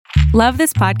Love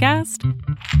this podcast?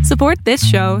 Support this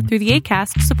show through the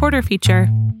Acast supporter feature.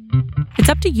 It's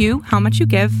up to you how much you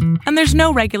give, and there's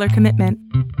no regular commitment.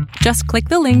 Just click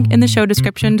the link in the show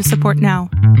description to support now.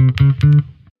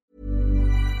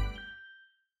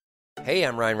 Hey,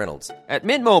 I'm Ryan Reynolds. At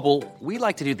Mint Mobile, we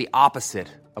like to do the opposite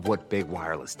of what Big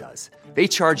Wireless does. They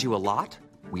charge you a lot,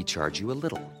 we charge you a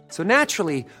little. So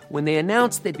naturally, when they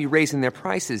announced they'd be raising their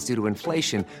prices due to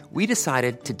inflation, we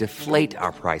decided to deflate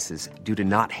our prices due to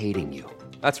not hating you.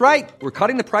 That's right. We're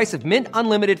cutting the price of Mint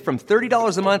Unlimited from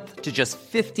 $30 a month to just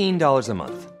 $15 a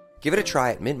month. Give it a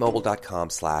try at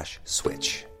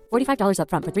mintmobile.com/switch. $45 up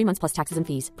front for 3 months plus taxes and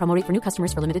fees. Promo rate for new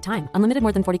customers for limited time. Unlimited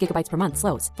more than 40 gigabytes per month.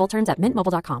 Slows full terms at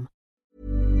mintmobile.com.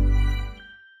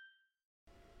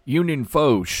 Union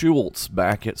foe Schultz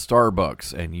back at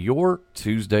Starbucks, and your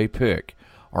Tuesday pick.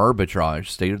 Arbitrage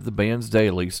State of the Bands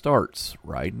Daily starts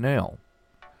right now.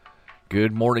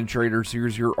 Good morning, traders.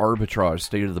 Here's your Arbitrage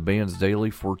State of the Bands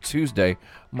Daily for Tuesday,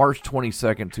 March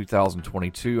 22nd,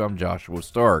 2022. I'm Joshua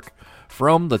Stark.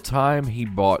 From the time he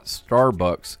bought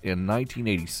Starbucks in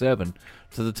 1987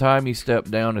 to the time he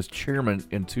stepped down as chairman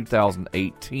in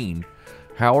 2018,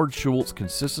 Howard Schultz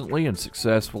consistently and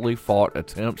successfully fought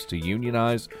attempts to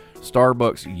unionize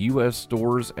Starbucks' U.S.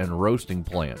 stores and roasting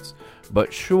plants.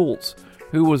 But Schultz,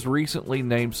 who was recently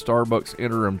named Starbucks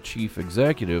interim chief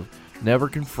executive, never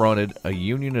confronted a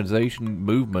unionization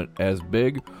movement as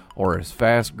big or as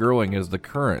fast-growing as the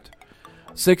current.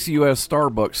 6 U.S.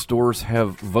 Starbucks stores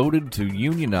have voted to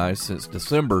unionize since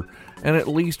December, and at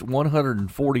least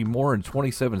 140 more in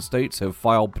 27 states have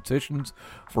filed petitions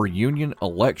for union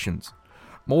elections.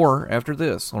 More after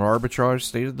this on Arbitrage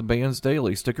State of the Bands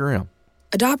Daily. Stick around.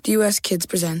 Adopt US Kids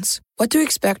presents What to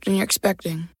Expect When You're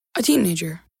Expecting a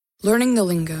Teenager. Learning the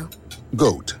lingo.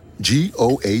 GOAT,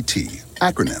 G-O-A-T,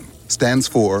 acronym, stands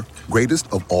for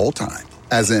Greatest of All Time.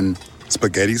 As in,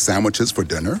 spaghetti sandwiches for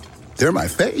dinner? They're my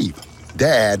fave.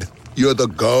 Dad, you're the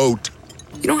GOAT.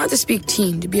 You don't have to speak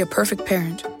teen to be a perfect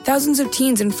parent. Thousands of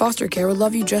teens in foster care will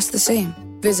love you just the same.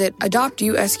 Visit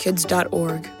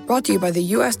adoptuskids.org. Brought to you by the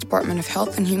U.S. Department of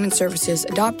Health and Human Services,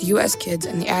 Adopt U.S. Kids,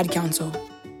 and the Ad Council.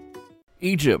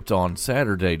 Egypt on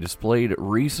Saturday displayed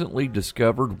recently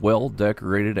discovered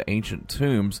well-decorated ancient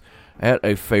tombs at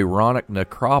a pharaonic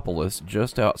necropolis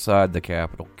just outside the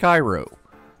capital, Cairo.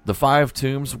 The 5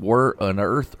 tombs were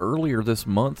unearthed earlier this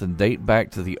month and date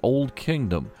back to the Old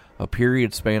Kingdom, a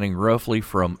period spanning roughly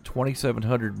from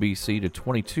 2700 BC to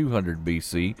 2200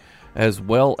 BC, as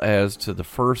well as to the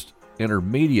First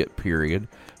Intermediate period,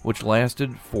 which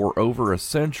lasted for over a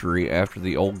century after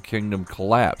the Old Kingdom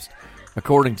collapsed,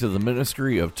 according to the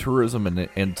Ministry of Tourism and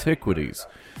Antiquities.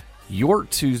 Your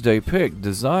Tuesday pick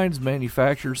designs,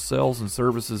 manufactures, sells, and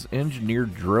services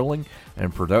engineered drilling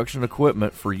and production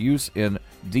equipment for use in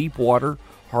deep water,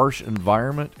 harsh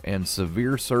environment, and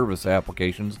severe service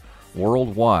applications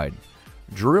worldwide.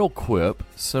 DrillQuip,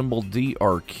 symbol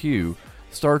DRQ,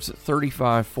 starts at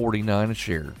 $35.49 a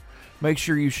share. Make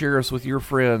sure you share us with your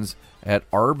friends at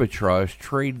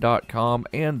arbitragetrade.com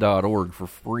and .org for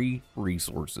free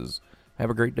resources. Have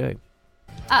a great day.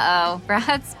 Uh-oh,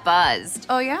 Brad's buzzed.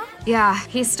 Oh, yeah? Yeah,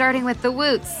 he's starting with the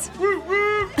woots.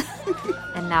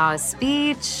 And now a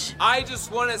speech. I just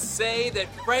want to say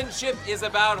that friendship is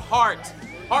about heart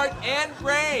and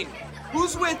brain.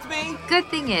 Who's with me? Good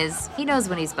thing is, he knows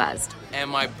when he's buzzed.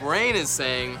 And my brain is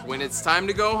saying, when it's time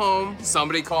to go home,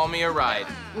 somebody call me a ride.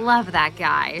 Love that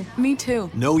guy. Me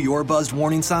too. Know your buzzed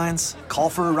warning signs? Call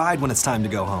for a ride when it's time to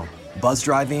go home. Buzz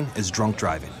driving is drunk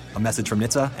driving. A message from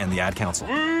NHTSA and the Ad Council.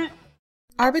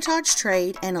 Arbitrage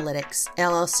Trade Analytics,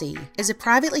 LLC, is a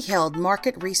privately held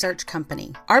market research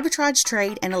company. Arbitrage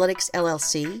Trade Analytics,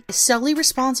 LLC, is solely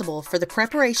responsible for the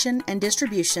preparation and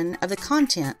distribution of the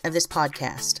content of this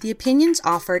podcast. The opinions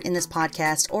offered in this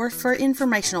podcast are for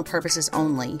informational purposes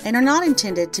only and are not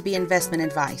intended to be investment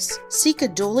advice. Seek a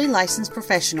duly licensed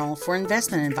professional for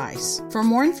investment advice. For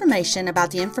more information about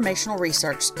the informational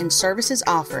research and services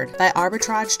offered by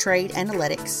Arbitrage Trade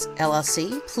Analytics,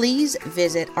 LLC, please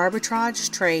visit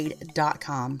arbitragetrade.com.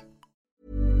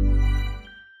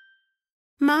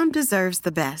 Mom deserves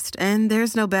the best, and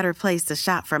there's no better place to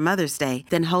shop for Mother's Day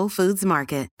than Whole Foods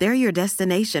Market. They're your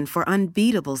destination for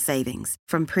unbeatable savings,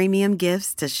 from premium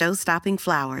gifts to show-stopping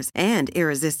flowers and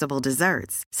irresistible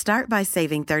desserts. Start by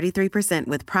saving 33%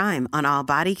 with Prime on all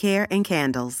body care and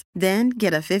candles. Then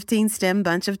get a 15-stem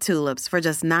bunch of tulips for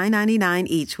just $9.99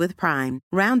 each with Prime.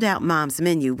 Round out Mom's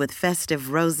menu with festive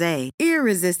rosé,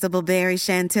 irresistible berry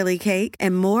chantilly cake,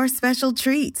 and more special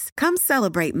treats. Come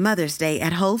celebrate Mother's Day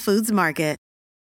at Whole Foods Market.